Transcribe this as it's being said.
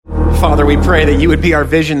Father, we pray that you would be our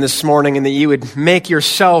vision this morning and that you would make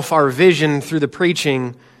yourself our vision through the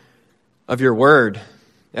preaching of your word,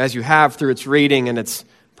 as you have through its reading and its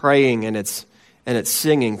praying and its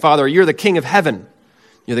singing. Father, you're the King of heaven.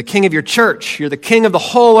 You're the King of your church. You're the King of the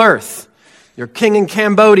whole earth. You're King in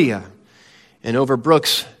Cambodia. And over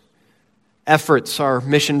Brooke's efforts, our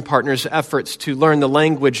mission partner's efforts to learn the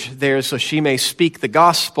language there so she may speak the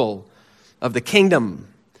gospel of the kingdom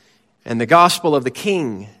and the gospel of the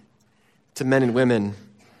King to men and women,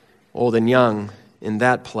 old and young, in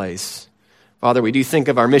that place. Father, we do think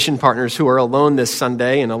of our mission partners who are alone this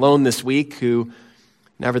Sunday and alone this week, who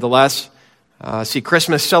nevertheless see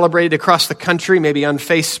Christmas celebrated across the country, maybe on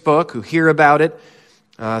Facebook, who hear about it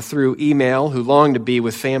through email, who long to be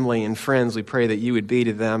with family and friends. We pray that you would be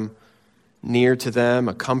to them, near to them,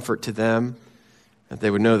 a comfort to them, that they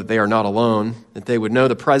would know that they are not alone, that they would know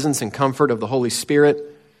the presence and comfort of the Holy Spirit,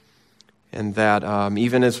 and that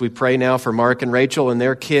even as we pray now for Mark and Rachel and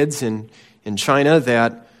their kids in China,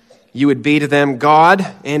 that you would be to them God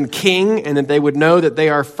and King, and that they would know that they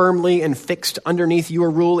are firmly and fixed underneath your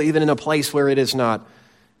rule, even in a place where it is not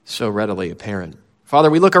so readily apparent. Father,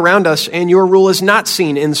 we look around us, and your rule is not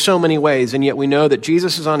seen in so many ways, and yet we know that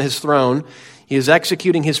Jesus is on his throne. He is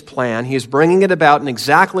executing his plan. He is bringing it about in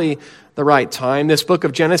exactly the right time. This book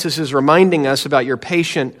of Genesis is reminding us about your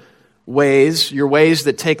patient ways, your ways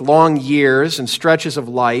that take long years and stretches of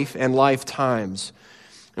life and lifetimes.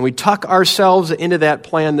 And we tuck ourselves into that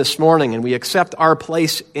plan this morning, and we accept our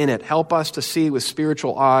place in it. Help us to see with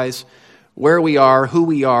spiritual eyes where we are, who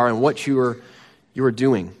we are, and what you are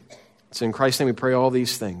doing. It's in Christ's name we pray all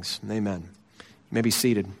these things. Amen. You may be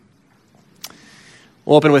seated.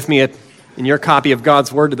 Well, open with me in your copy of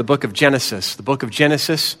God's Word to the book of Genesis. The book of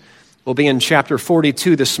Genesis will be in chapter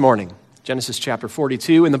 42 this morning. Genesis chapter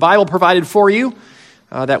 42. In the Bible provided for you,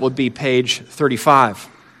 that would be page 35.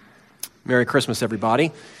 Merry Christmas,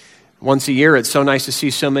 everybody. Once a year, it's so nice to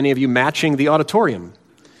see so many of you matching the auditorium.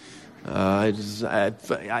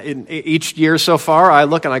 Each year so far, I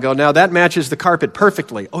look and I go, now that matches the carpet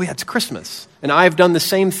perfectly. Oh yeah, it's Christmas. And I've done the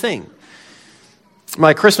same thing.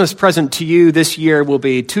 My Christmas present to you this year will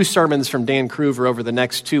be 2 sermons from Dan Kruver over the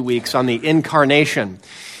next 2 weeks on the incarnation.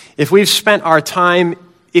 If we've spent our time,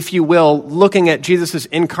 if you will, looking at Jesus'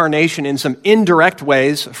 incarnation in some indirect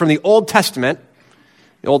ways from the Old Testament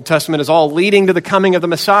is all leading to the coming of the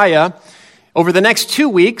Messiah. Over the next 2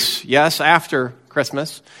 weeks, yes, after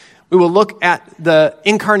Christmas, we will look at the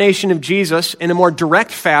incarnation of Jesus in a more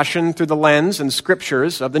direct fashion through the lens and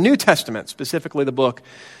scriptures of the New Testament, specifically the book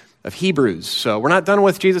of Hebrews. So we're not done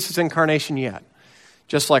with Jesus' incarnation yet,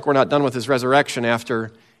 just like we're not done with his resurrection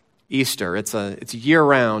after Easter. It's a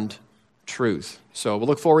year-round truth. So we'll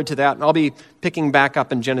look forward to that, and I'll be picking back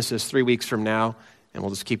up in Genesis 3 weeks from now, and we'll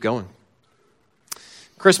just keep going.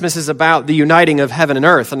 Christmas is about the uniting of heaven and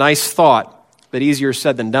earth, a nice thought, but easier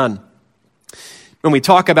said than done. When we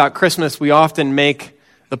talk about Christmas, we often make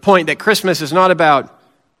the point that Christmas is not about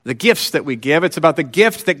the gifts that we give, it's about the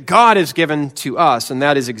gift that God has given to us, and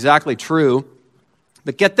that is exactly true.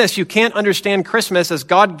 But get this, you can't understand Christmas as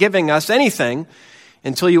God giving us anything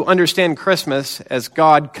until you understand Christmas as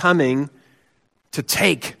God coming to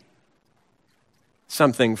take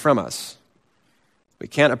something from us. We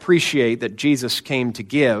can't appreciate that Jesus came to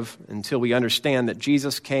give until we understand that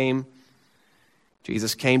Jesus came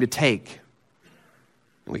to take.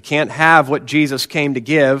 And we can't have what Jesus came to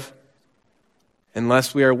give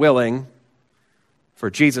unless we are willing for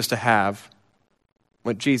Jesus to have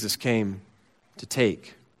what Jesus came to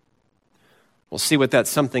take. We'll see what that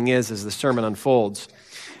something is as the sermon unfolds.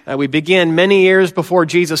 We begin many years before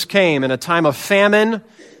Jesus came in a time of famine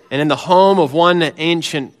and in the home of one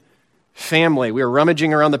ancient family. We are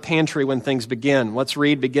rummaging around the pantry when things begin. Let's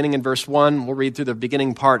read beginning in verse 1. We'll read through the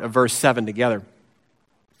beginning part of verse 7 together.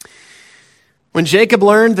 When Jacob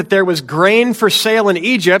learned that there was grain for sale in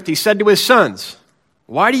Egypt, he said to his sons,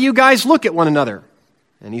 "Why do you guys look at one another?"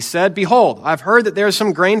 And he said, "Behold, I've heard that there is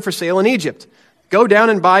some grain for sale in Egypt. Go down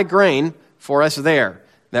and buy grain for us there,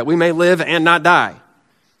 that we may live and not die."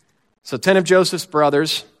 So 10 of Joseph's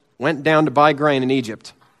brothers went down to buy grain in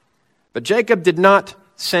Egypt. But Jacob did not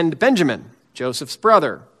send Benjamin, Joseph's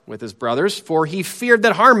brother, with his brothers, for he feared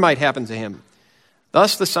that harm might happen to him.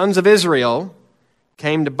 Thus the sons of Israel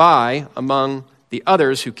came to buy among the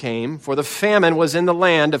others who came, for the famine was in the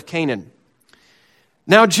land of Canaan.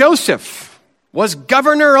 Now Joseph was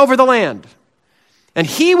governor over the land, and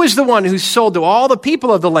he was the one who sold to all the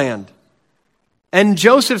people of the land. And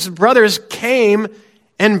Joseph's brothers came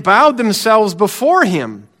and bowed themselves before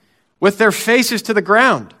him with their faces to the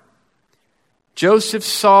ground. Joseph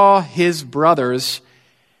saw his brothers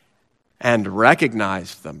and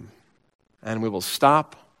recognized them. And we will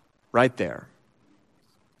stop right there.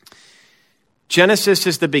 Genesis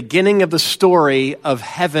is the beginning of the story of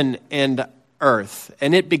heaven and earth,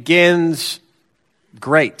 and it begins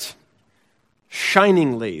great,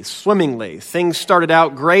 shiningly, swimmingly. Things started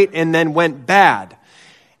out great and then went bad.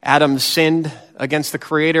 Adam sinned against the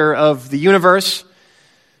creator of the universe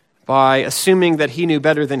by assuming that he knew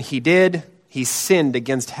better than he did. He sinned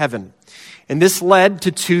against heaven. And this led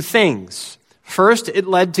to two things. First, it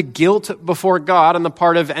led to guilt before God on the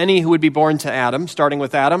part of any who would be born to Adam, starting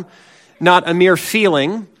with Adam. Not a mere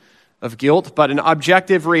feeling of guilt, but an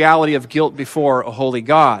objective reality of guilt before a holy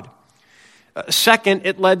God. Second,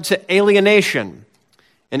 it led to alienation.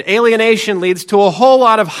 And alienation leads to a whole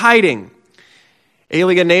lot of hiding.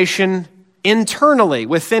 Alienation internally,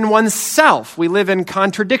 within oneself. We live in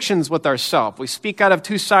contradictions with ourselves. We speak out of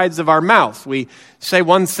two sides of our mouth. We say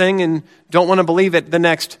one thing and don't want to believe it the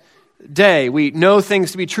next day. We know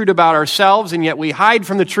things to be true about ourselves, and yet we hide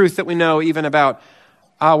from the truth that we know even about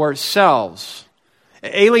ourselves.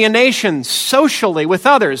 Alienation socially with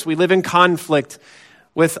others. We live in conflict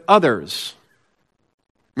with others.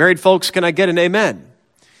 Married folks, can I get an amen?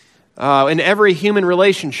 In every human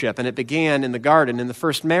relationship, and it began in the garden in the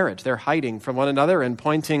first marriage, they're hiding from one another and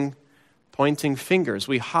pointing fingers.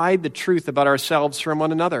 We hide the truth about ourselves from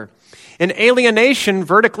one another. And alienation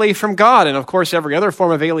vertically from God, and of course every other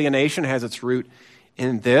form of alienation has its root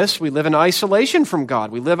in this. We live in isolation from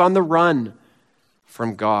God. We live on the run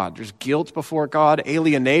from God. There's guilt before God,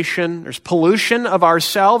 alienation. There's pollution of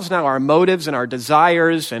ourselves. Now our motives and our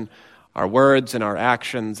desires and our words and our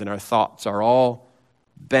actions and our thoughts are all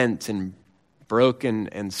bent and broken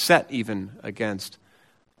and set even against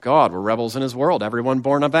God. We're rebels in his world. Everyone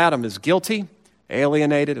born of Adam is guilty,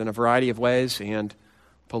 alienated in a variety of ways, and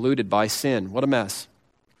polluted by sin. What a mess.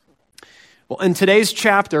 Well, in today's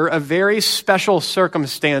chapter, a very special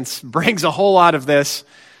circumstance brings a whole lot of this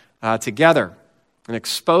together and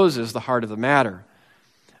exposes the heart of the matter.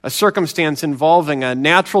 A circumstance involving a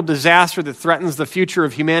natural disaster that threatens the future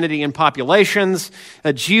of humanity and populations,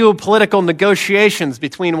 geopolitical negotiations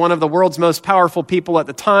between one of the world's most powerful people at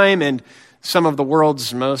the time and some of the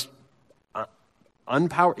world's most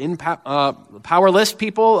powerless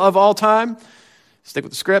people of all time. Stick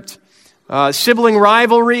with the script. Sibling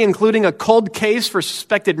rivalry, including a cold case for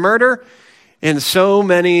suspected murder, and so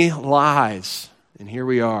many lies. And here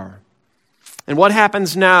we are. And what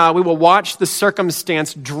happens now, we will watch the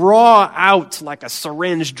circumstance draw out like a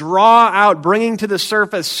syringe, bringing to the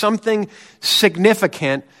surface something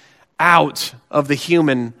significant out of the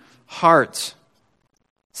human heart.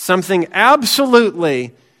 Something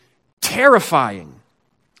absolutely terrifying.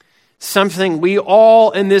 Something we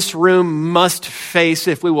all in this room must face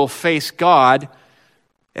if we will face God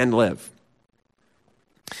and live.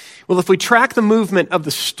 Well, if we track the movement of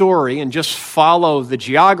the story and just follow the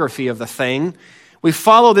geography of the thing, we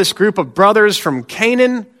follow this group of brothers from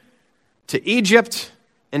Canaan to Egypt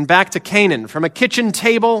and back to Canaan, from a kitchen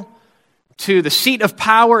table to the seat of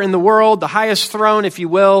power in the world, the highest throne, if you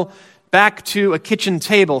will, back to a kitchen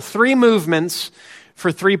table. 3 movements for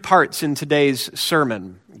 3 parts in today's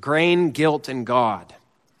sermon: grain, guilt, and God.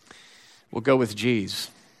 We'll go with G's.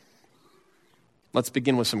 Let's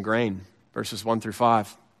begin with some grain, verses 1 through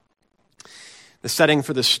 5. The setting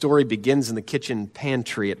for this story begins in the kitchen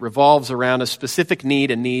pantry. It revolves around a specific need,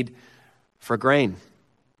 a need for grain.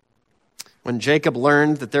 When Jacob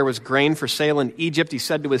learned that there was grain for sale in Egypt, he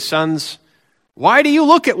said to his sons, "Why do you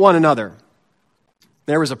look at one another?"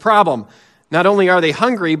 There was a problem. Not only are they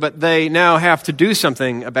hungry, but they now have to do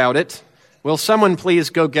something about it. Will someone please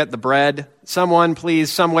go get the bread? Someone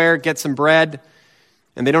please somewhere get some bread?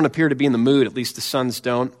 And they don't appear to be in the mood, at least the sons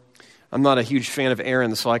don't. I'm not a huge fan of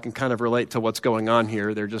Aaron, so I can kind of relate to what's going on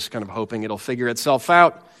here. They're just kind of hoping it'll figure itself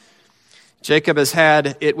out. Jacob has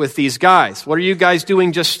had it with these guys. What are you guys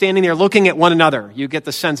doing just standing there looking at one another? You get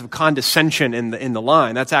the sense of condescension in the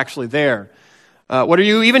line. That's actually there. What are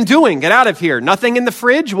you even doing? Get out of here. Nothing in the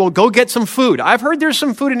fridge? Well, go get some food. I've heard there's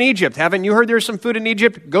some food in Egypt. Haven't you heard there's some food in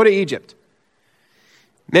Egypt? Go to Egypt.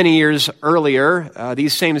 Many years earlier,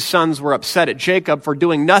 these same sons were upset at Jacob for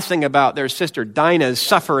doing nothing about their sister Dinah's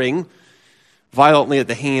suffering violently at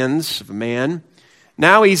the hands of a man.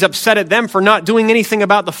 Now he's upset at them for not doing anything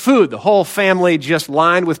about the food. The whole family just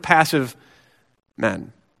lined with passive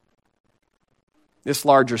men. This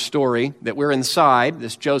larger story that we're inside,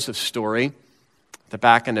 this Joseph story, the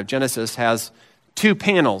back end of Genesis, has 2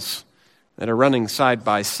 panels that are running side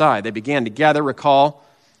by side. They began together. Recall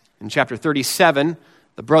in chapter 37,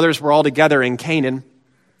 the brothers were all together in Canaan.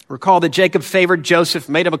 Recall that Jacob favored Joseph,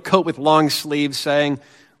 made him a coat with long sleeves, saying,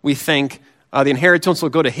 we think, the inheritance will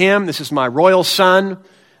go to him. This is my royal son.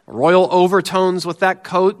 royal overtones with that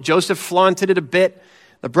coat. Joseph flaunted it a bit.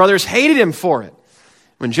 The brothers hated him for it.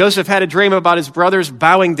 When Joseph had a dream about his brothers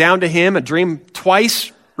bowing down to him, a dream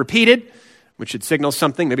twice repeated, which should signal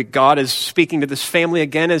something. Maybe God is speaking to this family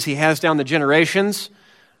again as he has down the generations.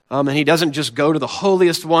 And he doesn't just go to the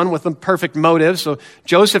holiest one with the perfect motive. So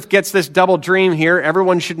Joseph gets this double dream here.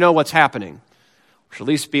 Everyone should know what's happening. Or should at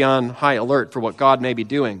least be on high alert for what God may be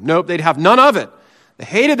doing. Nope, they'd have none of it. They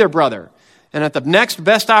hated their brother. And at the next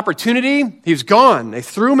best opportunity, he's gone. They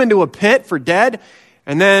threw him into a pit for dead.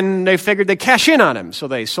 And then they figured they'd cash in on him. So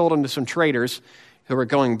they sold him to some traders who were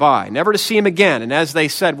going by, never to see him again. And as they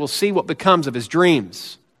said, we'll see what becomes of his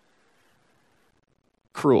dreams.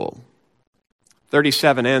 Cruel.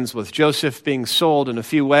 37 ends with Joseph being sold in a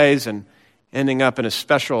few ways and ending up in a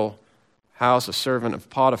special house, a servant of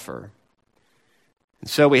Potiphar. And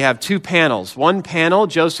so we have two panels. One panel,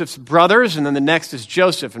 Joseph's brothers, and then the next is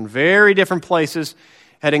Joseph in very different places,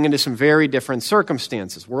 heading into some very different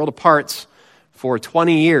circumstances, world apart for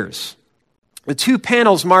 20 years. The two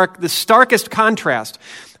panels mark the starkest contrast.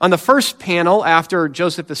 On the first panel, after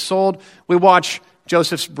Joseph is sold, we watch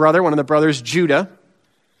Joseph's brother, one of the brothers, Judah.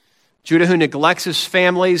 Judah, who neglects his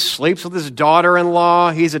family, sleeps with his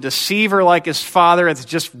daughter-in-law. He's a deceiver like his father. It's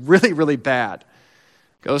just really, really bad.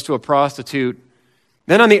 Goes to a prostitute.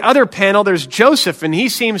 Then on the other panel, there's Joseph, and he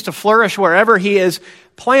seems to flourish wherever he is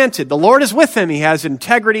planted. The Lord is with him. He has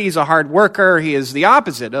integrity. He's a hard worker. He is the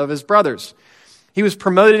opposite of his brothers. He was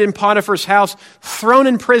promoted in Potiphar's house, thrown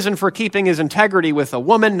in prison for keeping his integrity with a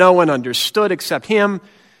woman no one understood except him.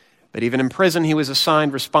 But even in prison, he was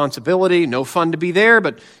assigned responsibility. No fun to be there,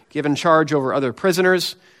 but given charge over other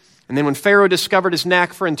prisoners. And then when Pharaoh discovered his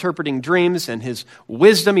knack for interpreting dreams and his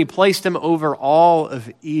wisdom, he placed him over all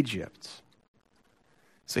of Egypt.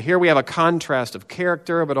 So here we have a contrast of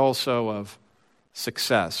character, but also of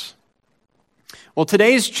success. Well,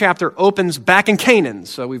 today's chapter opens back in Canaan.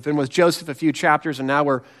 So we've been with Joseph a few chapters, and now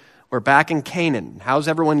we're back in Canaan. How's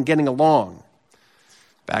everyone getting along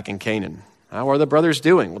back in Canaan? How are the brothers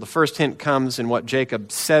doing? Well, the first hint comes in what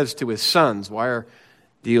Jacob says to his sons. Do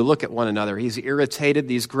you look at one another? He's irritated,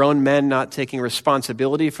 these grown men not taking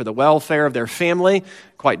responsibility for the welfare of their family.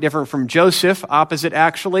 Quite different from Joseph, opposite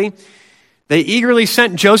actually. They eagerly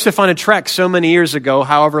sent Joseph on a trek so many years ago,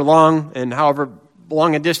 however long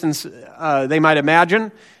a distance they might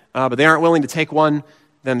imagine, but they aren't willing to take one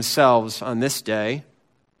themselves on this day.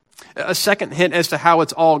 A second hint as to how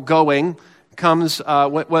it's all going comes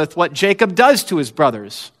with what Jacob does to his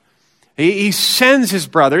brothers. He sends his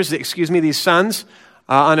brothers, these sons,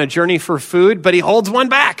 on a journey for food, but he holds one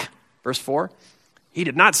back. Verse 4, he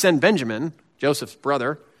did not send Benjamin, Joseph's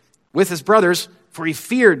brother, with his brothers, for he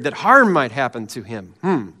feared that harm might happen to him.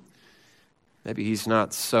 Maybe he's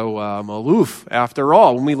not so aloof after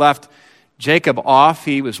all. When we left Jacob off,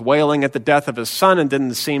 he was wailing at the death of his son and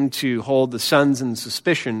didn't seem to hold the sons in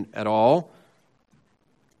suspicion at all.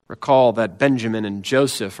 Recall that Benjamin and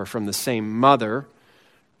Joseph are from the same mother,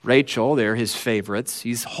 Rachel. They're his favorites.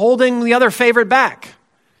 He's holding the other favorite back.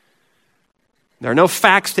 There are no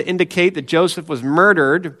facts to indicate that Joseph was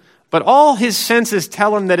murdered, but all his senses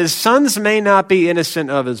tell him that his sons may not be innocent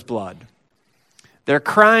of his blood. Their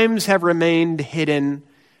crimes have remained hidden,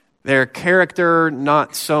 their character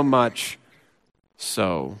not so much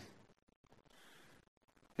so.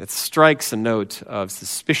 It strikes a note of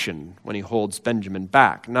suspicion when he holds Benjamin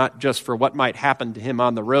back, not just for what might happen to him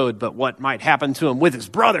on the road, but what might happen to him with his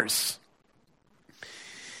brothers.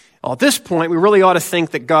 Well, at this point, we really ought to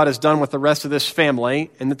think that God is done with the rest of this family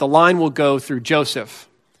and that the line will go through Joseph.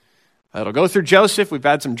 It'll go through Joseph. We've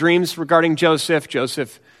had some dreams regarding Joseph.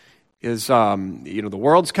 Joseph is, the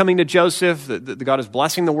world's coming to Joseph. God is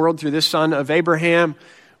blessing the world through this son of Abraham.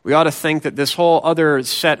 We ought to think that this whole other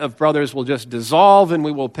set of brothers will just dissolve and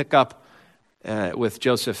we will pick up with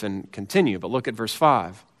Joseph and continue. But look at verse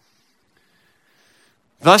 5.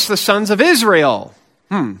 Thus the sons of Israel,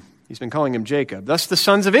 he's been calling him Jacob. Thus the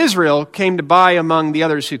sons of Israel came to buy among the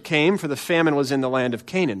others who came, for the famine was in the land of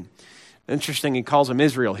Canaan. Interesting, he calls him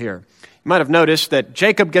Israel here. You might have noticed that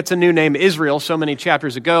Jacob gets a new name, Israel, so many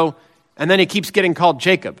chapters ago, and then he keeps getting called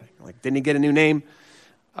Jacob. Like, didn't he get a new name?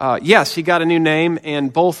 Yes, he got a new name,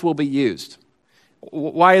 and both will be used.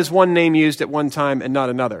 Why is one name used at one time and not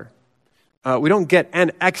another? We don't get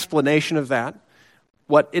an explanation of that.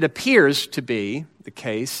 What it appears to be the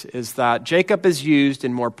case is that Jacob is used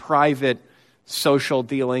in more private social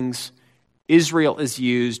dealings. Israel is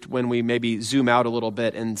used when we maybe zoom out a little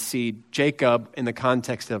bit and see Jacob in the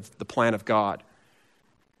context of the plan of God.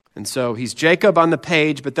 And so he's Jacob on the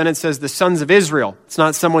page, but then it says the sons of Israel. It's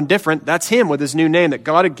not someone different. That's him with his new name that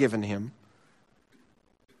God had given him.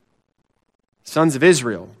 Sons of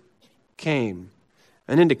Israel. came.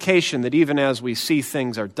 An indication that even as we see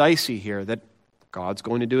things are dicey here, that God's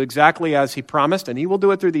going to do exactly as he promised, and he will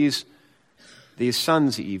do it through these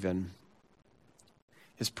sons even.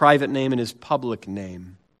 His private name and his public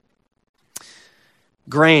name.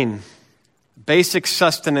 Grain, basic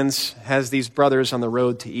sustenance, has these brothers on the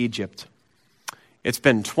road to Egypt. It's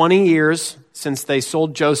been 20 years since they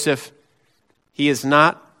sold Joseph. He is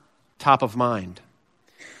not top of mind.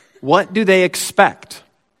 What do they expect?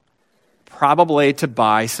 Probably to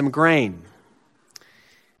buy some grain.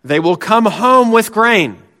 They will come home with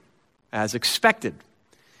grain, as expected.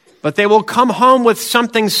 But they will come home with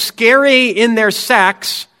something scary in their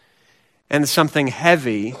sacks and something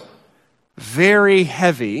heavy, very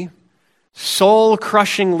heavy,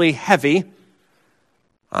 soul-crushingly heavy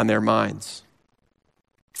on their minds.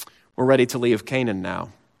 We're ready to leave Canaan now.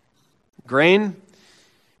 Grain,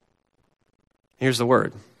 here's the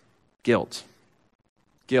word, guilt.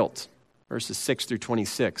 Guilt, verses 6 through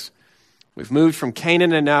 26. We've moved from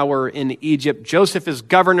Canaan and now we're in Egypt. Joseph is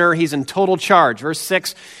governor. He's in total charge. Verse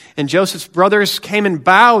 6, and Joseph's brothers came and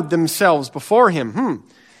bowed themselves before him,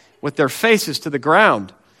 with their faces to the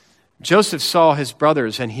ground. Joseph saw his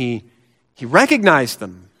brothers and he recognized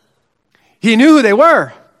them. He knew who they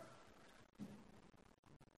were.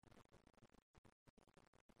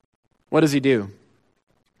 What does he do?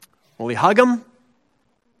 Will he hug them?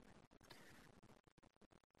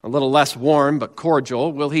 A little less warm but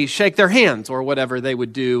cordial. Will he shake their hands or whatever they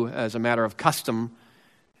would do as a matter of custom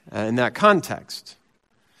in that context?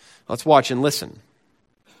 Let's watch and listen.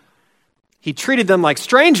 He treated them like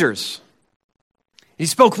strangers. He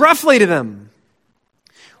spoke roughly to them.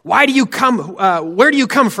 Why do you come? Where do you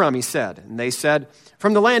come from? He said. And they said,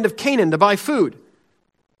 from the land of Canaan to buy food.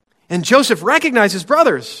 And Joseph recognized his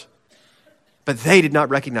brothers, but they did not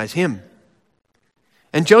recognize him.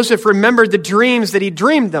 And Joseph remembered the dreams that he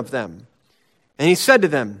dreamed of them. And he said to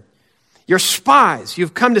them, you're spies.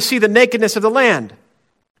 You've come to see the nakedness of the land.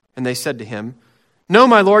 And they said to him, no,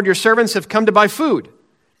 my lord, your servants have come to buy food.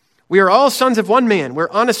 We are all sons of one man. We're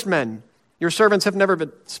honest men. Your servants have never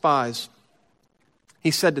been spies.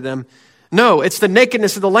 He said to them, no, it's the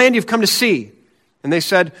nakedness of the land you've come to see. And they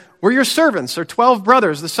said, we're your servants, our 12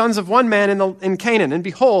 brothers, the sons of one man in Canaan. And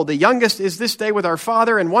behold, the youngest is this day with our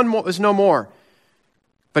father, and one is no more.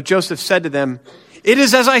 But Joseph said to them, it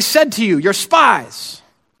is as I said to you, you're spies.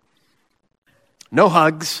 No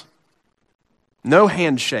hugs, no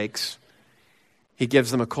handshakes. He gives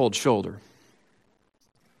them a cold shoulder.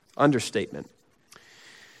 Understatement.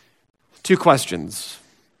 2 questions.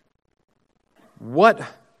 What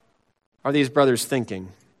are these brothers thinking?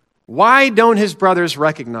 Why don't his brothers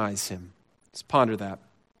recognize him? Let's ponder that.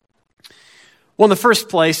 Well, in the first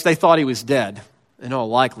place, they thought he was dead, in all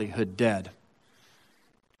likelihood dead.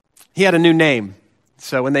 He had a new name,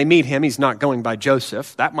 so when they meet him, he's not going by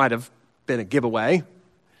Joseph. That might have been a giveaway,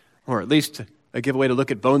 or at least a giveaway to look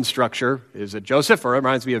at bone structure. Is it Joseph, or it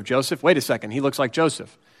reminds me of Joseph? Wait a second, he looks like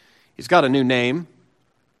Joseph. He's got a new name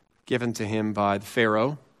given to him by the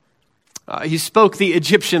Pharaoh. He spoke the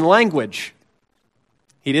Egyptian language.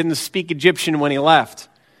 He didn't speak Egyptian when he left.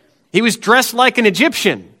 He was dressed like an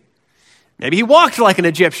Egyptian. Maybe he walked like an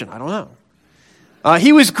Egyptian. I don't know.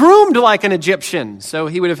 He was groomed like an Egyptian, so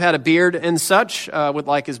he would have had a beard and such,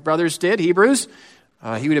 like his brothers did, Hebrews.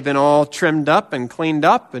 He would have been all trimmed up and cleaned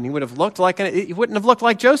up, and he would have looked he wouldn't have looked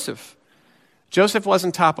like Joseph. Joseph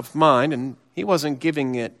wasn't top of mind, and he wasn't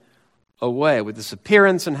giving it away with his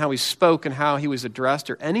appearance and how he spoke and how he was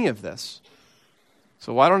addressed or any of this.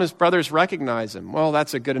 So why don't his brothers recognize him? Well,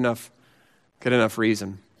 that's a good enough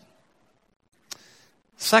reason.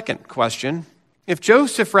 Second question, if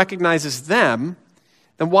Joseph recognizes them,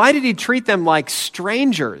 then why did he treat them like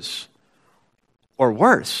strangers or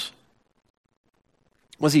worse?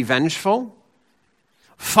 Was he vengeful?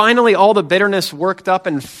 Finally, all the bitterness worked up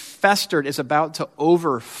and festered is about to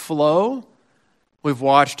overflow. We've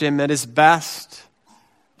watched him at his best,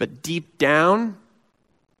 but deep down,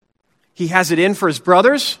 he has it in for his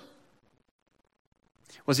brothers.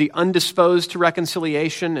 Was he undisposed to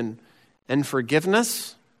reconciliation and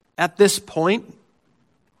forgiveness at this point?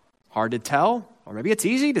 Hard to tell, or maybe it's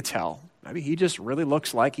easy to tell. Maybe he just really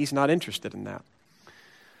looks like he's not interested in that.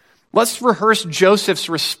 Let's rehearse Joseph's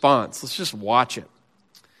response. Let's just watch it.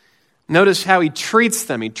 Notice how he treats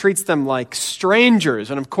them. He treats them like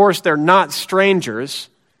strangers. And of course, they're not strangers,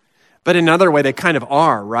 but in another way, they kind of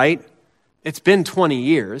are, right? It's been 20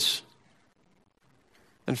 years.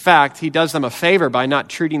 In fact, he does them a favor by not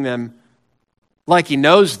treating them like he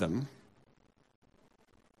knows them.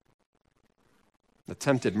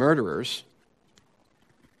 Attempted murderers.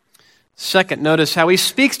 Second, notice how he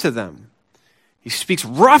speaks to them. He speaks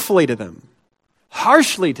roughly to them,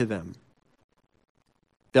 harshly to them.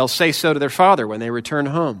 They'll say so to their father when they return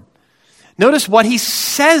home. Notice what he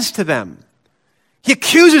says to them. He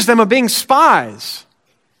accuses them of being spies.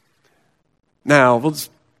 Now, we'll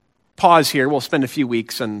just pause here. We'll spend a few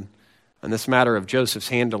weeks on this matter of Joseph's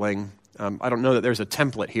handling. I don't know that there's a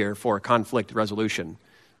template here for conflict resolution.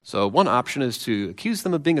 So one option is to accuse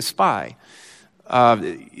them of being a spy.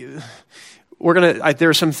 There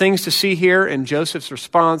are some things to see here in Joseph's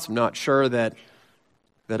response. I'm not sure that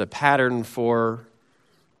a pattern for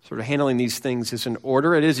sort of handling these things is in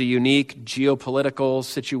order. It is a unique geopolitical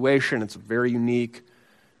situation. It's a very unique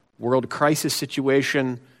world crisis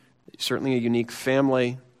situation, certainly a unique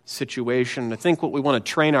family situation. I think what we want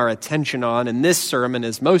to train our attention on in this sermon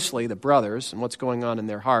is mostly the brothers and what's going on in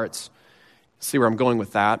their hearts. See where I'm going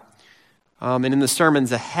with that. And in the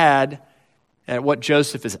sermons ahead, at what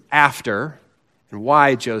Joseph is after and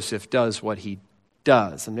why Joseph does what he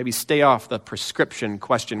does. And maybe stay off the prescription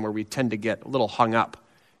question where we tend to get a little hung up.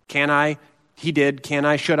 Can I? He did. Can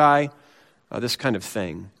I? Should I? This kind of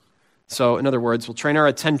thing. So, in other words, we'll train our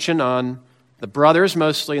attention on the brothers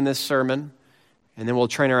mostly in this sermon, and then we'll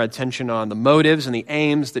train our attention on the motives and the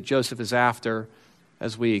aims that Joseph is after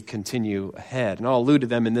as we continue ahead. And I'll allude to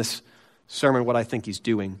them in this sermon, what I think he's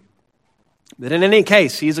doing. But in any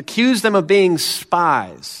case, he's accused them of being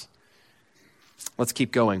spies. Let's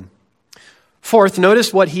keep going. Fourth,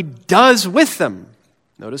 notice what he does with them.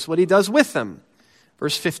 Notice what he does with them.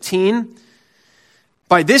 Verse 15,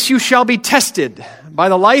 by this you shall be tested. By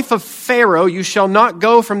the life of Pharaoh you shall not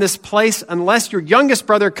go from this place unless your youngest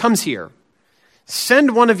brother comes here.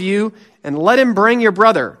 Send one of you and let him bring your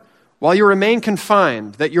brother while you remain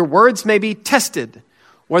confined, that your words may be tested,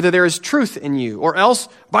 whether there is truth in you, or else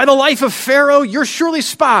by the life of Pharaoh you're surely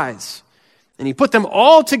spies. And he put them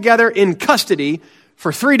all together in custody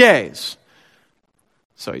for 3 days.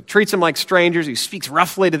 So he treats them like strangers, he speaks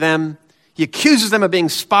roughly to them, he accuses them of being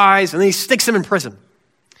spies, and then he sticks them in prison.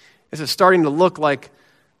 This is starting to look like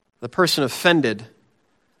the person offended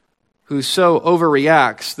who so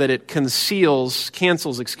overreacts that it cancels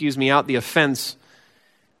out the offense,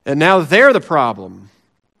 and now they're the problem.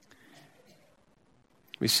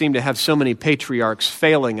 We seem to have so many patriarchs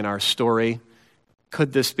failing in our story.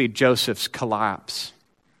 Could this be Joseph's collapse?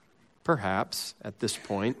 Perhaps, at this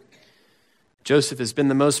point. Joseph has been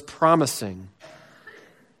the most promising,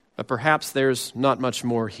 but perhaps there's not much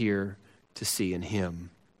more here to see in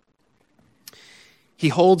him. He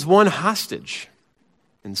holds one hostage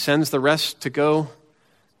and sends the rest to go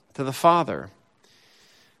to the father.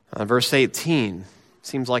 Verse 18,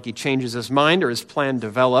 seems like he changes his mind or his plan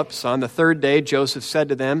develops. On the third day, Joseph said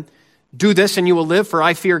to them, do this and you will live, for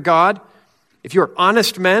I fear God. If you are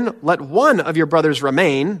honest men, let one of your brothers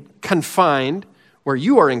remain confined where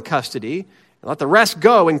you are in custody, and let the rest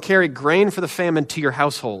go and carry grain for the famine to your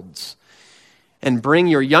households. And bring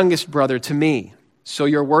your youngest brother to me, so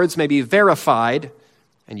your words may be verified,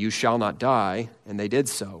 and you shall not die. And they did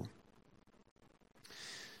so.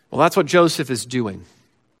 Well, that's what Joseph is doing.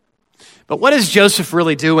 But what is Joseph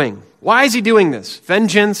really doing? Why is he doing this?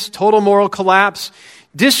 Vengeance, total moral collapse,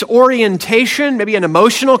 disorientation, maybe an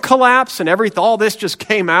emotional collapse, and all this just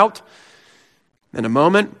came out in a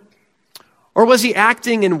moment? Or was he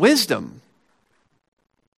acting in wisdom?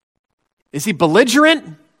 Is he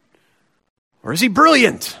belligerent? Or is he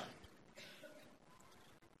brilliant?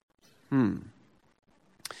 We'll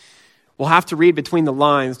have to read between the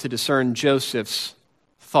lines to discern Joseph's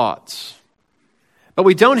thoughts. But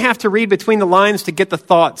we don't have to read between the lines to get the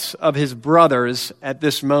thoughts of his brothers at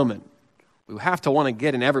this moment. We have to want to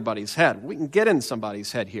get in everybody's head. We can get in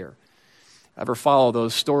somebody's head here. Ever follow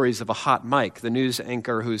those stories of a hot mic, the news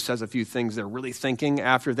anchor who says a few things they're really thinking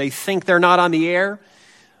after they think they're not on the air,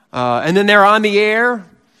 and then they're on the air,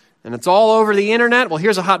 and it's all over the internet? Well,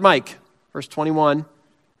 here's a hot mic. Verse 21.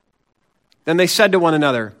 Then they said to one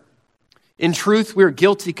another, in truth, we are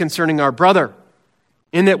guilty concerning our brother,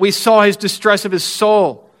 in that we saw his distress of his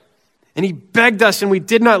soul, and he begged us, and we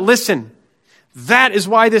did not listen. That is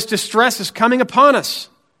why this distress is coming upon us.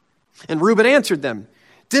 And Reuben answered them,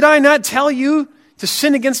 did I not tell you not to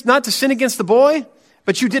sin against the boy?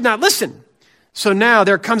 But you did not listen. So now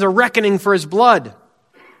there comes a reckoning for his blood.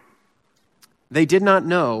 They did not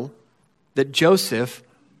know that Joseph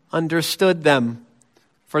understood them,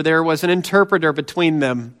 for there was an interpreter between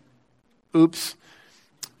them. Oops.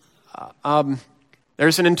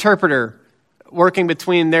 There's an interpreter working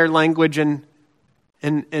between their language and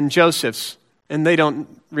Joseph's, and they don't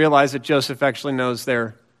realize that Joseph actually knows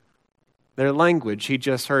their language. He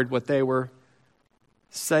just heard what they were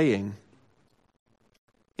saying.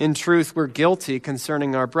 In truth, we're guilty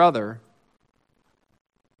concerning our brother,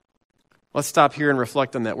 Let's stop here and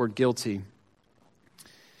reflect on that word guilty.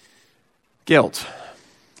 Guilt.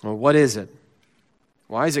 Well, what is it?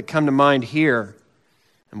 Why does it come to mind here?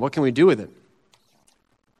 And what can we do with it?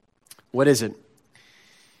 What is it?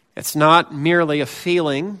 It's not merely a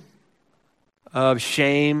feeling of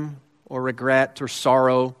shame or regret or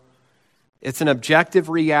sorrow. It's an objective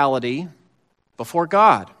reality before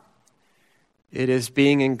God. It is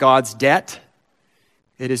being in God's debt.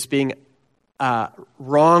 It is being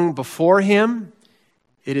wrong before Him.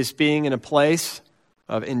 It is being in a place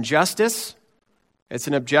of injustice. It's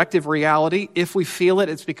an objective reality. If we feel it,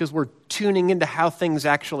 it's because we're tuning into how things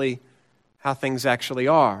actually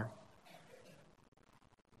are.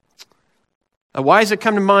 Why does it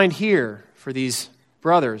come to mind here for these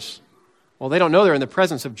brothers? Well, they don't know they're in the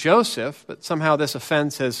presence of Joseph, but somehow this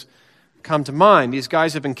offense has come to mind. These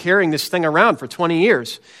guys have been carrying this thing around for 20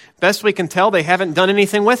 years. Best we can tell, they haven't done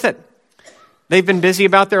anything with it. They've been busy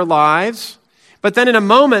about their lives. But then in a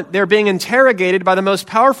moment, they're being interrogated by the most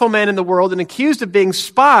powerful man in the world and accused of being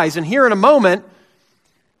spies. And here in a moment,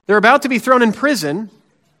 they're about to be thrown in prison.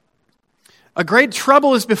 A great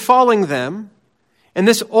trouble is befalling them. And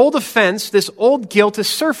this old offense, this old guilt is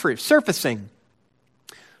surfacing.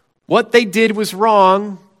 What they did was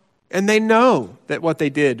wrong, and they know that what they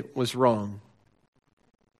did was wrong.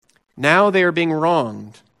 Now they are being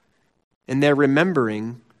wronged, and they're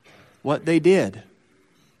remembering what they did.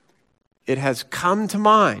 It has come to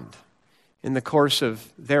mind in the course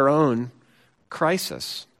of their own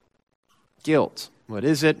crisis. Guilt. What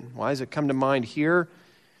is it? Why does it come to mind here?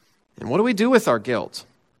 And what do we do with our guilt?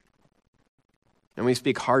 When we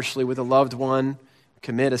speak harshly with a loved one,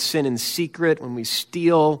 commit a sin in secret, when we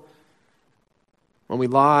steal, when we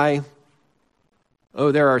lie.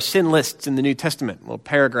 Oh, there are sin lists in the New Testament, a little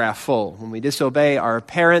paragraph full. When we disobey our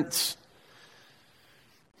parents,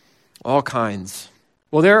 all kinds.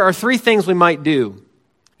 Well, there are three things we might do.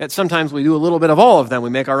 That sometimes we do a little bit of all of them. We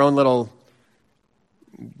make our own little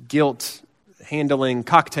guilt-handling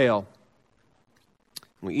cocktail.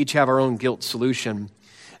 We each have our own guilt solution.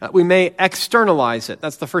 We may externalize it.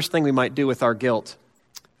 That's the first thing we might do with our guilt.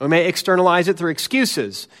 We may externalize it through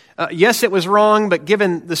excuses. Yes, it was wrong, but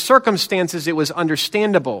given the circumstances, it was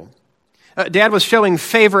understandable. Dad was showing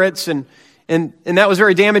favorites, and that was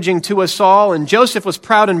very damaging to us all. And Joseph was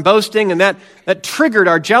proud and boasting, and that triggered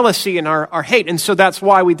our jealousy and our hate. And so that's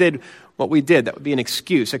why we did what we did. That would be an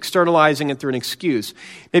excuse, externalizing it through an excuse.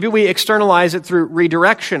 Maybe we externalize it through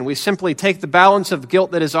redirection. We simply take the balance of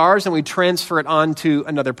guilt that is ours and we transfer it on to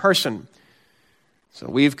another person. So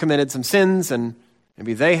we've committed some sins, and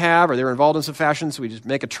maybe they have, or they're involved in some fashion, so we just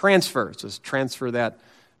make a transfer. So just transfer that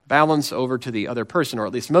balance over to the other person, or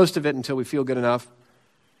at least most of it until we feel good enough.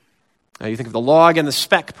 Now you think of the log and the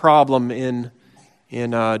speck problem in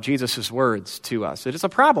Jesus' words to us. It is a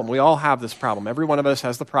problem. We all have this problem. Every one of us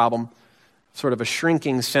has the problem, sort of a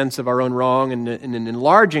shrinking sense of our own wrong and an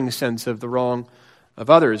enlarging sense of the wrong of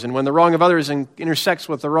others. And when the wrong of others intersects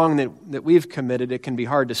with the wrong that we've committed, it can be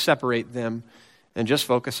hard to separate them and just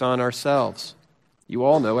focus on ourselves. You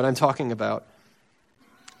all know what I'm talking about.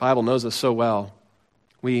 The Bible knows us so well.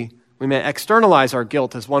 We may externalize our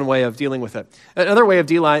guilt as one way of dealing with it. Another way of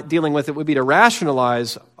dealing with it would be to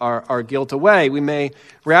rationalize our guilt away. We may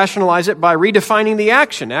rationalize it by redefining the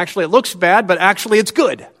action. Actually, it looks bad, but actually it's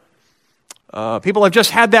good. People have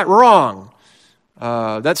just had that wrong.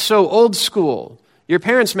 That's so old school. Your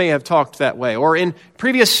parents may have talked that way, or in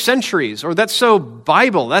previous centuries, or that's so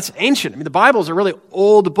Bible, that's ancient. I mean, the Bible is a really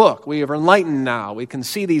old book. We are enlightened now. We can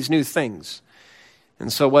see these new things.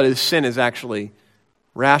 And so what is sin is actually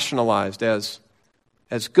rationalized as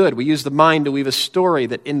good. We use the mind to weave a story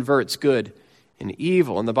that inverts good and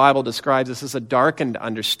evil. And the Bible describes this as a darkened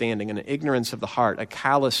understanding, an ignorance of the heart, a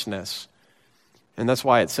callousness. And that's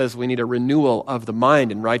why it says we need a renewal of the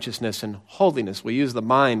mind in righteousness and holiness. We use the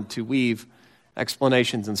mind to weave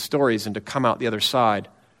explanations and stories and to come out the other side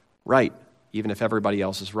right, even if everybody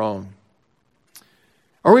else is wrong.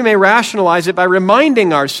 Or we may rationalize it by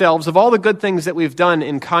reminding ourselves of all the good things that we've done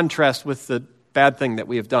in contrast with the bad thing that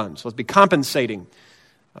we have done. So let's be compensating.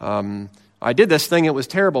 I did this thing, it was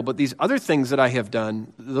terrible, but these other things that I have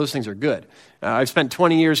done, those things are good. I've spent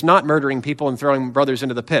 20 years not murdering people and throwing brothers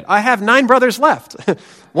into the pit. I have 9 brothers left.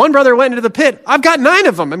 One brother went into the pit. I've got 9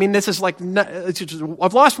 of them. I mean, this is like,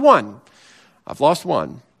 I've lost one.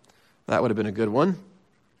 That would have been a good one.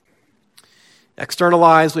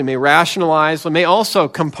 Externalize, we may rationalize, we may also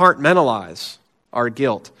compartmentalize our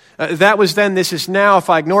guilt. That was then, this is now. If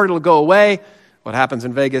I ignore it, it'll go away. What happens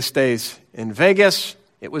in Vegas stays in Vegas.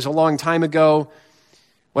 It was a long time ago.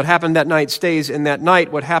 What happened that night stays in that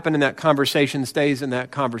night. What happened in that conversation stays in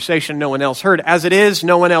that conversation. No one else heard. As it is,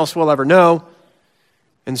 no one else will ever know.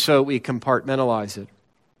 And so we compartmentalize it.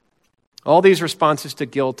 All these responses to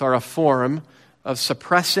guilt are a form of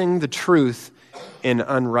suppressing the truth in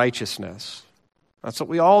unrighteousness. That's what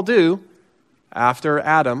we all do after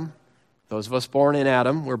Adam. Those of us born in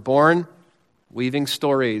Adam, we're born weaving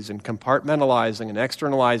stories and compartmentalizing and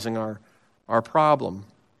externalizing our problem.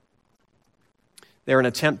 They're an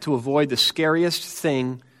attempt to avoid the scariest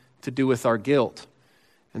thing to do with our guilt,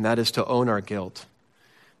 and that is to own our guilt.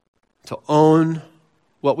 To own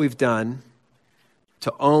what we've done,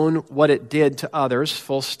 to own what it did to others,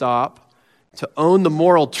 full stop, to own the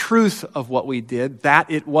moral truth of what we did, that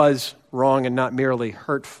it was wrong and not merely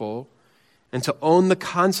hurtful, and to own the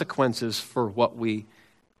consequences for what we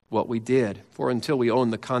did. For until we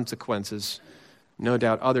own the consequences, no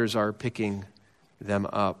doubt others are picking them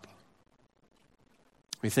up.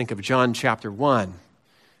 We think of John chapter 1,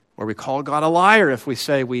 where we call God a liar if we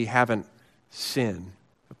say we haven't sinned.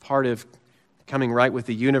 A part of coming right with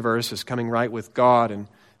the universe is coming right with God and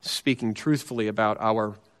speaking truthfully about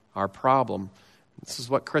our problem. This is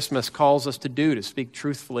what Christmas calls us to do, to speak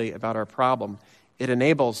truthfully about our problem. It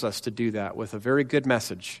enables us to do that with a very good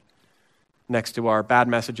message next to our bad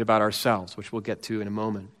message about ourselves, which we'll get to in a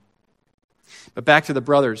moment. But back to the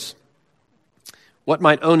brothers. What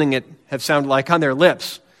might owning it have sounded like on their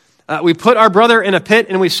lips? We put our brother in a pit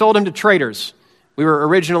and we sold him to traders. We were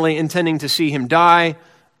originally intending to see him die,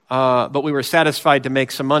 but we were satisfied to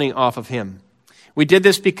make some money off of him. We did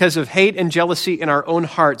this because of hate and jealousy in our own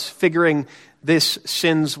hearts, figuring these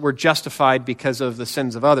sins were justified because of the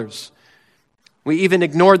sins of others. We even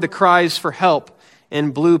ignored the cries for help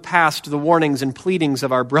and blew past the warnings and pleadings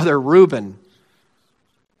of our brother Reuben.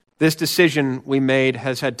 This decision we made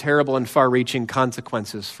has had terrible and far-reaching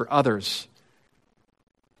consequences for others.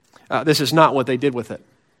 This is not what they did with it.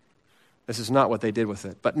 This is not what they did with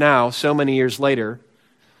it. But now, so many years later,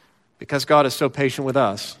 because God is so patient with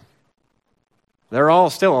us, they're all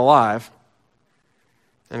still alive,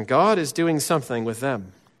 and God is doing something with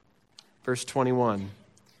them. Verse 21,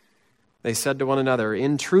 they said to one another,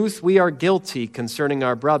 "In truth, we are guilty concerning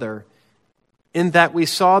our brother, in that we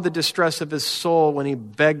saw the distress of his soul when he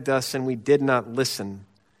begged us and we did not listen.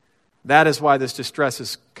 That is why this distress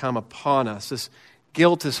has come upon us." This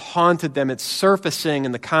guilt has haunted them. It's surfacing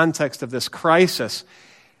in the context of this crisis.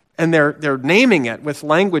 And they're naming it with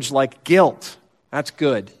language like guilt. That's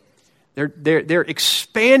good. They're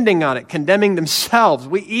expanding on it, condemning themselves.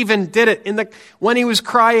 We even did it when he was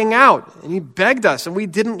crying out and he begged us and we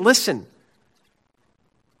didn't listen.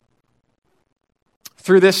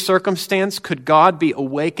 Through this circumstance, could God be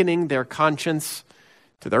awakening their conscience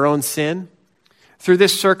to their own sin? Through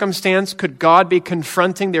this circumstance, could God be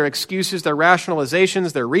confronting their excuses, their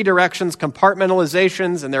rationalizations, their redirections,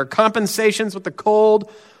 compartmentalizations, and their compensations with the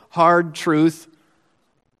cold, hard truth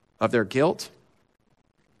of their guilt?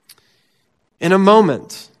 In a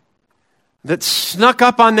moment that snuck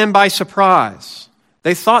up on them by surprise,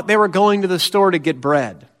 they thought they were going to the store to get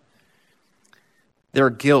bread. Their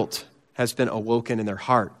guilt has been awoken in their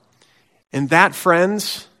heart. And that,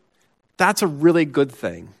 friends, that's a really good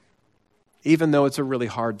thing, even though it's a really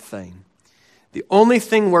hard thing. The only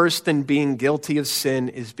thing worse than being guilty of sin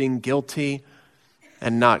is being guilty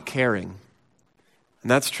and not caring.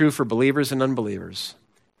 And that's true for believers and unbelievers.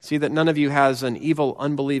 See that none of you has an evil,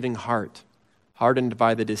 unbelieving heart, hardened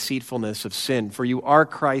by the deceitfulness of sin. For you are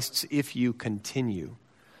Christ's if you continue.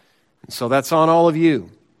 And so that's on all of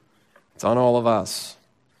you. It's on all of us.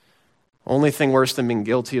 Only thing worse than being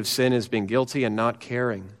guilty of sin is being guilty and not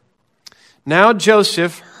caring. Now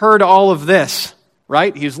Joseph heard all of this,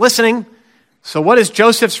 right? He was listening. So what is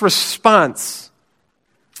Joseph's response?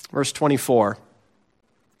 Verse 24.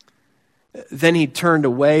 Then he turned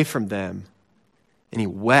away from them and he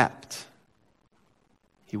wept.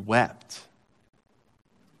 He wept.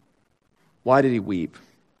 Why did he weep?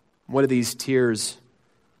 What do these tears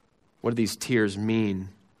mean?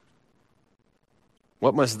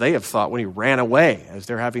 What must they have thought when he ran away as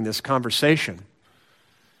they're having this conversation?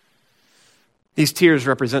 These tears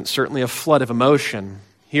represent certainly a flood of emotion.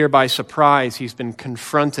 Here by surprise, he's been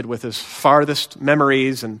confronted with his farthest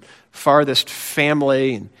memories and farthest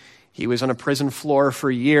family. And he was on a prison floor for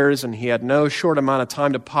years, and he had no short amount of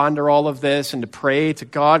time to ponder all of this and to pray to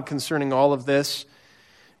God concerning all of this.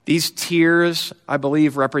 These tears, I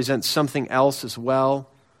believe, represent something else as well.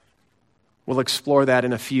 We'll explore that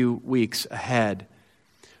in a few weeks ahead.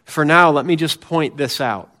 For now, let me just point this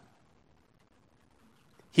out.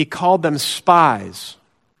 He called them spies,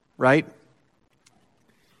 right?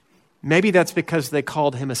 Maybe that's because they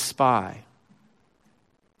called him a spy.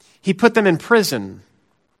 He put them in prison,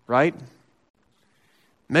 right?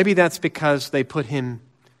 Maybe that's because they put him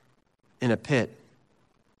in a pit.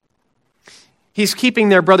 He's keeping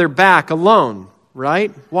their brother back alone,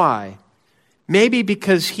 right? Why? Maybe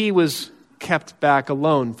because he was kept back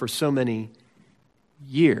alone for so many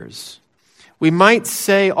years. We might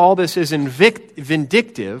say all this is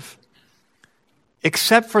vindictive,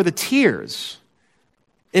 except for the tears,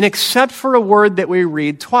 and except for a word that we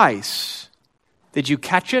read twice. Did you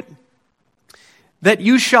catch it? That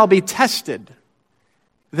you shall be tested,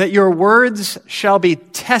 that your words shall be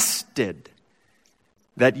tested,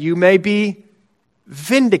 that you may be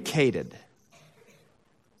vindicated.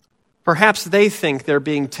 Perhaps they think they're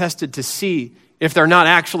being tested to see if they're not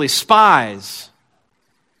actually spies.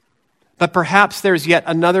 But perhaps there's yet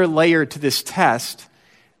another layer to this test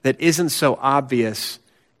that isn't so obvious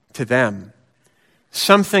to them.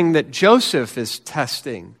 Something that Joseph is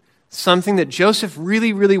testing. Something that Joseph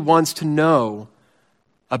really, really wants to know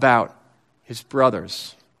about his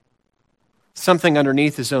brothers. Something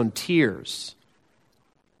underneath his own tears.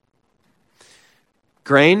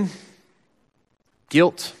 Grain,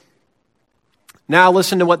 guilt. Now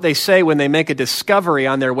listen to what they say when they make a discovery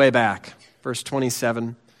on their way back. Verse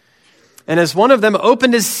 27. And as one of them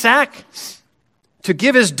opened his sack to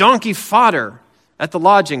give his donkey fodder at the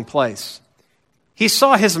lodging place, he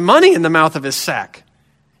saw his money in the mouth of his sack.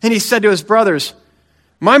 And he said to his brothers,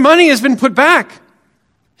 my money has been put back.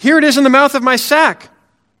 Here it is in the mouth of my sack.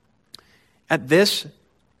 At this,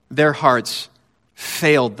 their hearts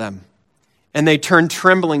failed them. And they turned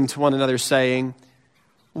trembling to one another, saying,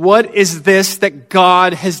 what is this that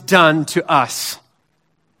God has done to us?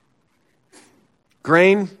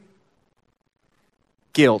 Grain,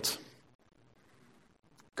 guilt,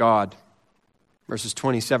 God. Verses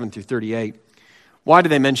 27 through 38. Why do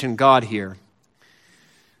they mention God here?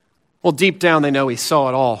 Well, deep down they know he saw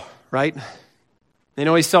it all, right? They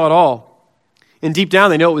know he saw it all. And deep down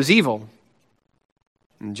they know it was evil.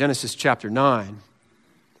 In Genesis chapter 9,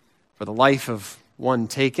 for the life of one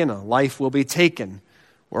taken, a life will be taken.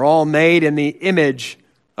 We're all made in the image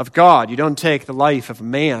of God. You don't take the life of a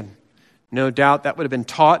man. No doubt that would have been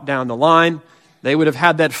taught down the line. They would have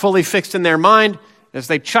had that fully fixed in their mind as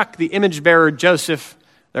they chucked the image bearer Joseph,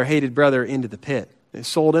 their hated brother, into the pit. They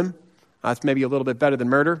sold him. That's maybe a little bit better than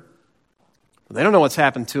murder. But they don't know what's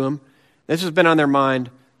happened to him. This has been on their mind.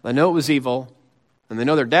 They know it was evil, and they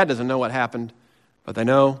know their dad doesn't know what happened, but they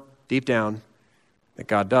know deep down that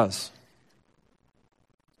God does.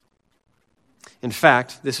 In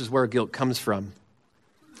fact, this is where guilt comes from.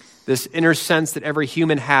 This inner sense that every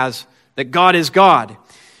human has that God is God.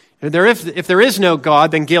 If there is no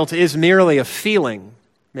God, then guilt is merely a feeling,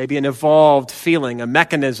 maybe an evolved feeling, a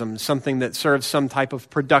mechanism, something that serves some type of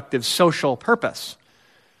productive social purpose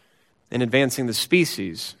in advancing the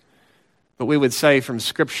species. But we would say from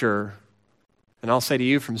Scripture, and I'll say to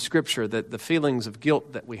you from Scripture, that the feelings of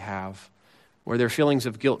guilt that we have, where they're feelings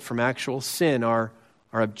of guilt from actual sin, are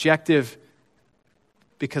objective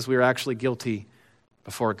because we are actually guilty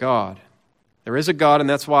before God. There is a God, and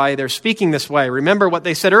that's why they're speaking this way. Remember what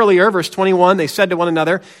they said earlier, verse 21, they said to one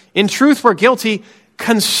another, in truth we're guilty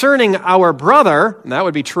concerning our brother, and that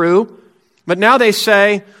would be true, but now they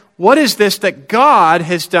say, what is this that God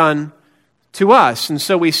has done to us? And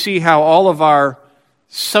so we see how all of our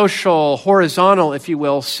social, horizontal, if you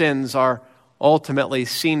will, sins are ultimately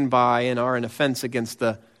seen by and are an offense against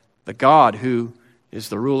the God who is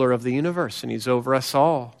the ruler of the universe, and he's over us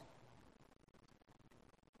all.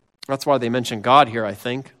 That's why they mention God here, I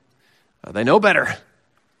think. They know better.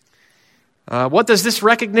 What does this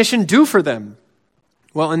recognition do for them?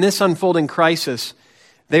 Well, in this unfolding crisis,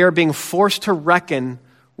 they are being forced to reckon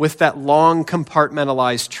with that long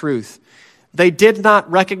compartmentalized truth. They did not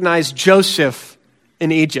recognize Joseph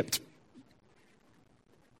in Egypt.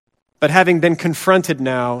 But having been confronted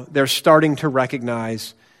now, they're starting to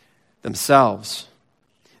recognize themselves.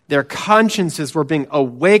 Their consciences were being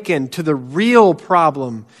awakened to the real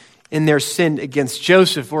problem in their sin against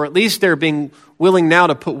Joseph, or at least they're being willing now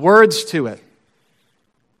to put words to it.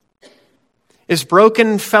 Is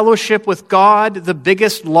broken fellowship with God the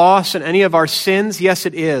biggest loss in any of our sins? Yes,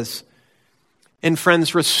 it is. And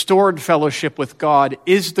friends, restored fellowship with God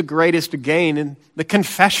is the greatest gain in the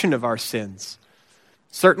confession of our sins.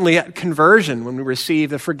 Certainly at conversion, when we receive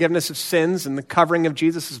the forgiveness of sins and the covering of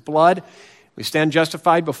Jesus' blood, we stand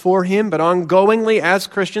justified before him, but ongoingly as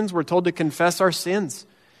Christians, we're told to confess our sins.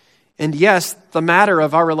 And yes, the matter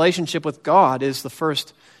of our relationship with God is the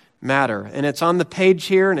first matter. And it's on the page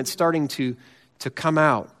here, and it's starting to come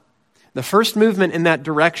out. The first movement in that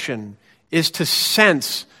direction is to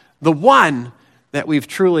sense the one that we've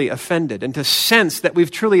truly offended. And to sense that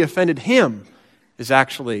we've truly offended him is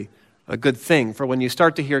actually a good thing. For when you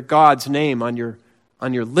start to hear God's name on your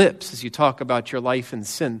lips as you talk about your life in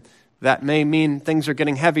sin, that may mean things are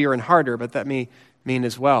getting heavier and harder, but that may mean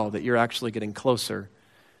as well that you're actually getting closer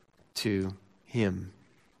to him.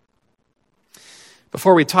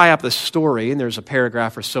 Before we tie up the story, and there's a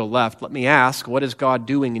paragraph or so left, let me ask, what is God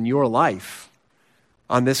doing in your life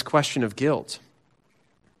on this question of guilt?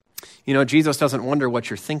 You know, Jesus doesn't wonder what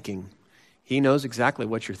you're thinking. He knows exactly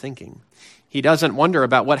what you're thinking. He doesn't wonder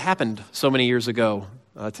about what happened so many years ago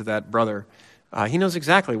to that brother. He knows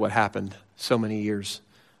exactly what happened so many years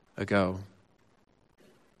ago.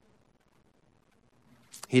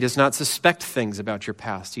 He does not suspect things about your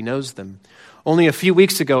past. He knows them. Only a few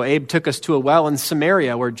weeks ago, Abe took us to a well in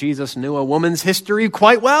Samaria where Jesus knew a woman's history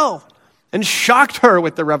quite well and shocked her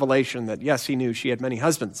with the revelation that, yes, he knew she had many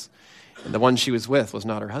husbands, and the one she was with was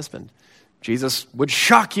not her husband. Jesus would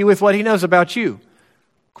shock you with what he knows about you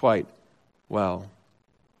quite well.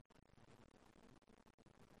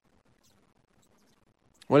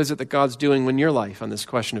 What is it that God's doing in your life on this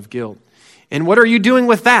question of guilt? And what are you doing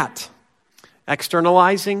with that?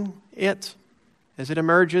 Externalizing it as it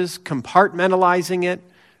emerges, compartmentalizing it,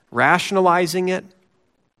 rationalizing it.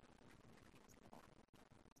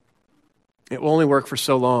 It will only work for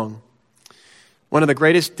so long. One of the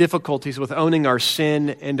greatest difficulties with owning our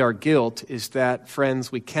sin and our guilt is that,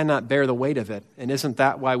 friends, we cannot bear the weight of it. And isn't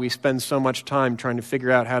that why we spend so much time trying to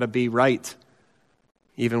figure out how to be right,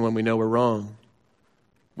 even when we know we're wrong?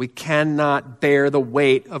 We cannot bear the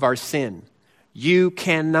weight of our sin. You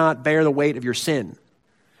cannot bear the weight of your sin.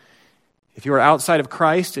 If you are outside of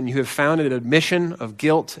Christ and you have found an admission of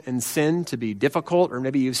guilt and sin to be difficult, or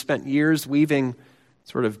maybe you've spent years weaving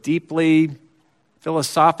sort of deeply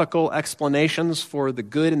philosophical explanations for the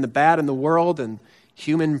good and the bad in the world and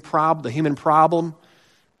the human problem,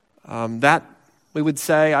 that I would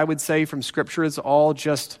say from Scripture is all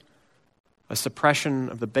just a suppression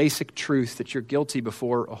of the basic truth that you're guilty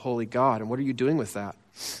before a holy God. And what are you doing with that?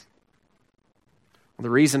 Well, the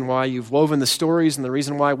reason why you've woven the stories and the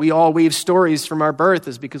reason why we all weave stories from our birth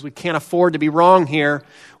is because we can't afford to be wrong here.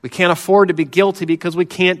 We can't afford to be guilty because we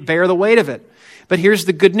can't bear the weight of it. But here's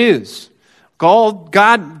the good news.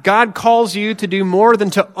 God calls you to do more than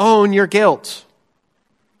to own your guilt,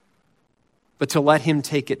 but to let him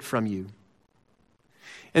take it from you.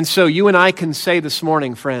 And so you and I can say this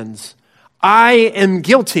morning, friends, I am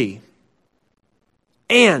guilty,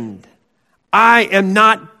 and I am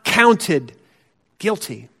not counted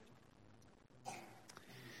guilty.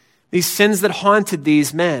 These sins that haunted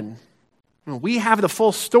these men, we have the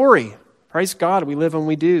full story. Praise God, we live and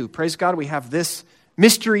we do. Praise God, we have this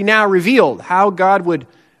mystery now revealed, how God would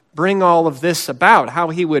bring all of this about, how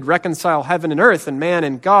he would reconcile heaven and earth and man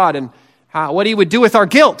and God, and what he would do with our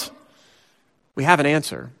guilt. We have an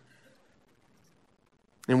answer.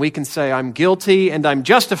 And we can say, I'm guilty and I'm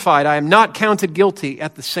justified. I am not counted guilty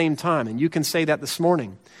at the same time. And you can say that this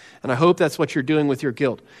morning. And I hope that's what you're doing with your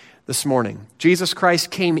guilt this morning. Jesus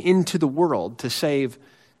Christ came into the world to save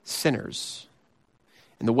sinners.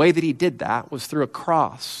 And the way that he did that was through a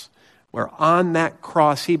cross, where on that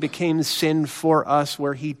cross he became sin for us,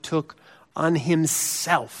 where he took on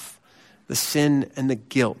himself the sin and the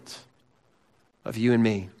guilt of you and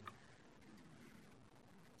me.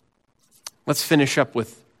 Let's finish up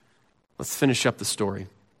the story.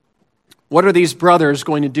 What are these brothers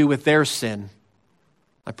going to do with their sin?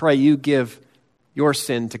 I pray you give your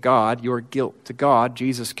sin to God, your guilt to God.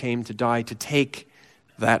 Jesus came to die to take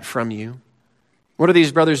that from you. What are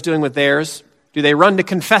these brothers doing with theirs? Do they run to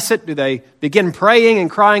confess it? Do they begin praying and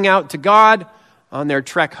crying out to God on their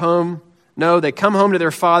trek home? No, they come home to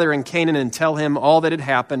their father in Canaan and tell him all that had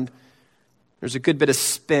happened. There's a good bit of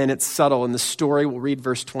spin. It's subtle in the story. We'll read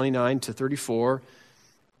verse 29 to 34.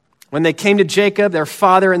 When they came to Jacob, their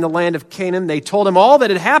father in the land of Canaan, they told him all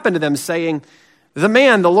that had happened to them, saying, the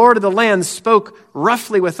man, the Lord of the land, spoke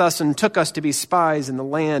roughly with us and took us to be spies in the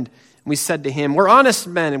land. And we said to him, we're honest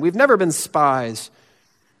men, and we've never been spies.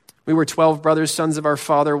 We were 12 brothers, sons of our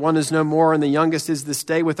father. One is no more, and the youngest is this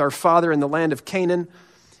day with our father in the land of Canaan.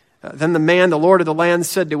 Then the man, the Lord of the land,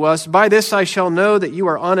 said to us, by this I shall know that you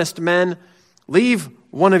are honest men. Leave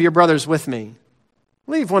one of your brothers with me.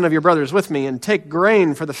 Leave one of your brothers with me, and take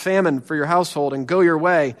grain for the famine for your household, and go your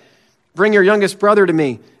way. Bring your youngest brother to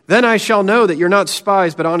me. Then I shall know that you're not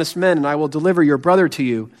spies, but honest men, and I will deliver your brother to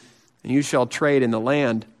you, and you shall trade in the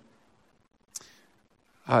land.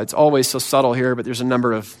 It's always so subtle here, but there's a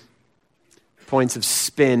number of points of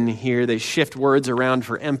spin here. They shift words around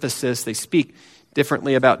for emphasis. They speak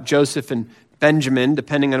differently about Joseph and Benjamin,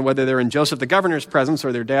 depending on whether they're in Joseph the governor's presence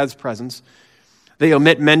or their dad's presence. They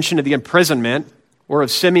omit mention of the imprisonment or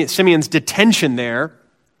of Simeon's detention there.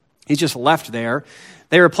 He's just left there.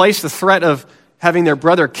 They replace the threat of having their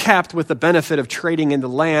brother kept with the benefit of trading into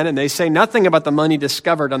land, and they say nothing about the money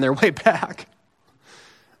discovered on their way back.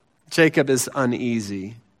 Jacob is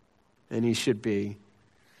uneasy, and he should be.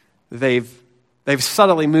 They've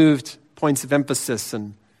subtly moved points of emphasis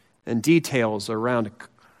and details around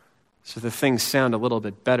so the things sound a little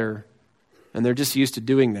bit better, and they're just used to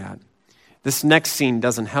doing that. This next scene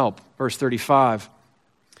doesn't help. Verse 35.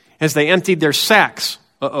 As they emptied their sacks,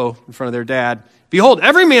 in front of their dad, behold,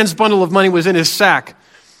 every man's bundle of money was in his sack.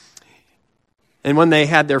 And when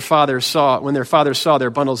their father saw their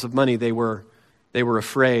bundles of money, they were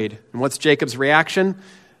afraid. And what's Jacob's reaction?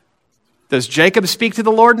 Does Jacob speak to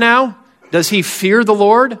the Lord now? Does he fear the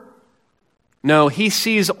Lord? No, he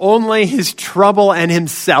sees only his trouble and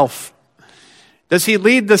himself. Does he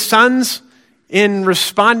lead the sons in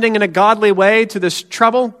responding in a godly way to this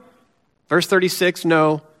trouble? Verse 36,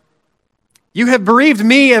 no. You have bereaved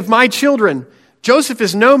me of my children. Joseph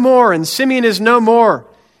is no more, and Simeon is no more.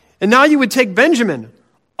 And now you would take Benjamin.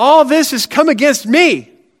 All this has come against me.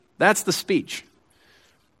 That's the speech.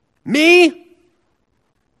 Me,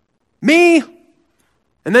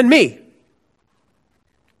 and then me.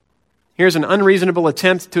 Here's an unreasonable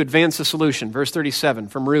attempt to advance a solution. Verse 37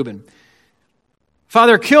 from Reuben.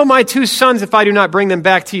 Father, kill my 2 sons if I do not bring them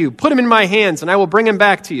back to you. Put them in my hands, and I will bring them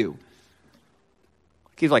back to you.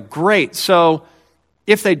 He's like, great. So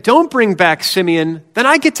if they don't bring back Simeon, then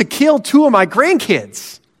I get to kill 2 of my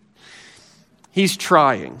grandkids. He's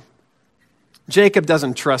trying. Jacob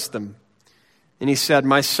doesn't trust them. And he said,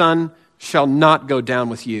 my son shall not go down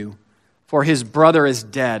with you, for his brother is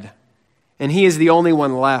dead, and he is the only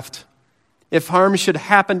one left. If harm should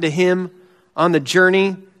happen to him on the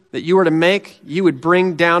journey that you were to make, you would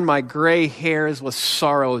bring down my gray hairs with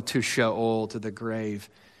sorrow to Sheol, to the grave.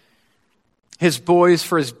 His boys,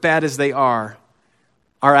 for as bad as they are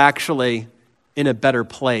actually in a better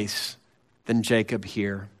place than Jacob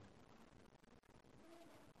here.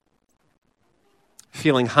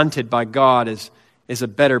 Feeling hunted by God is a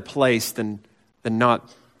better place than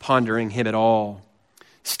not pondering him at all.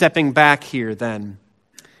 Stepping back here then,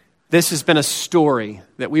 this has been a story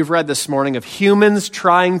that we've read this morning of humans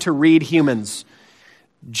trying to read humans.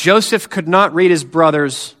 Joseph could not read his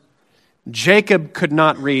brothers. Jacob could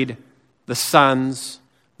not read the sons.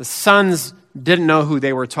 The sons didn't know who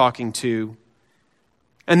they were talking to.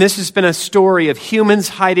 And this has been a story of humans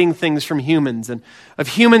hiding things from humans and of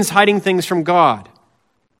humans hiding things from God.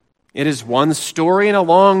 It is one story in a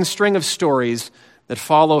long string of stories that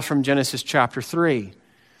follow from Genesis chapter 3.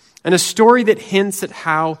 And a story that hints at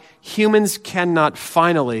how humans cannot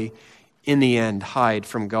finally, in the end, hide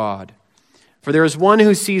from God. For there is one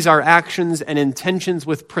who sees our actions and intentions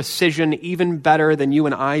with precision even better than you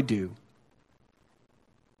and I do.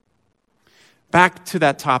 Back to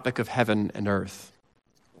that topic of heaven and earth.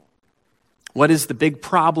 What is the big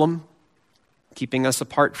problem keeping us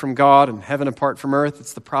apart from God and heaven apart from earth?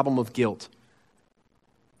 It's the problem of guilt.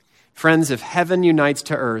 Friends, if heaven unites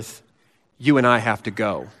to earth, you and I have to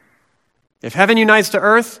go. If heaven unites to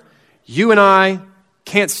earth, you and I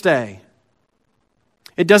can't stay.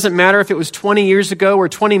 It doesn't matter if it was 20 years ago or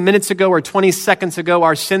 20 minutes ago or 20 seconds ago,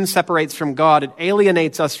 our sin separates from God. It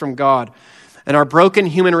alienates us from God. And our broken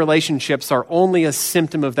human relationships are only a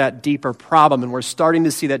symptom of that deeper problem. And we're starting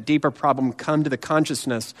to see that deeper problem come to the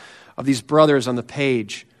consciousness of these brothers on the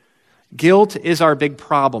page. Guilt is our big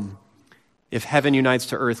problem. If heaven unites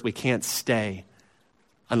to earth, we can't stay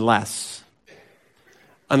unless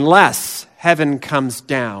heaven comes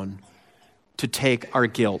down to take our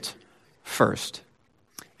guilt first.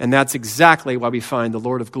 And that's exactly why we find the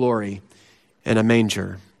Lord of glory in a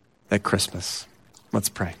manger at Christmas. Let's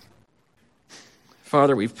pray.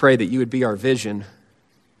 Father, we pray that you would be our vision.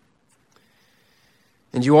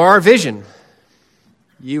 And you are our vision.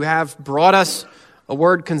 You have brought us a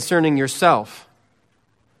word concerning yourself.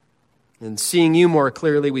 And seeing you more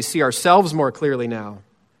clearly, we see ourselves more clearly now.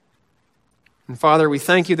 And Father, we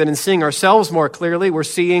thank you that in seeing ourselves more clearly, we're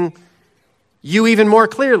seeing you even more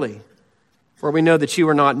clearly. For we know that you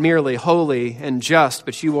are not merely holy and just,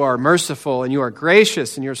 but you are merciful and you are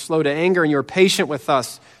gracious and you're slow to anger and you're patient with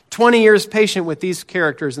us. 20 years patient with these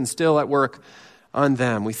characters and still at work on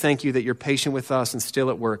them. We thank you that you're patient with us and still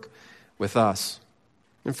at work with us.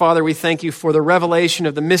 And Father, we thank you for the revelation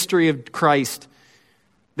of the mystery of Christ,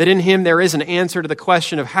 that in him there is an answer to the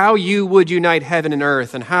question of how you would unite heaven and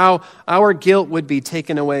earth and how our guilt would be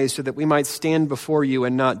taken away so that we might stand before you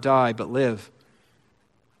and not die but live.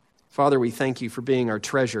 Father, we thank you for being our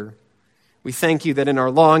treasure. We thank you that in our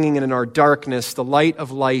longing and in our darkness, the light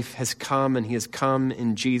of life has come, and he has come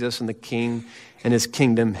in Jesus and the King, and his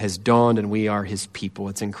kingdom has dawned, and we are his people.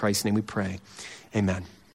 It's in Christ's name we pray. Amen.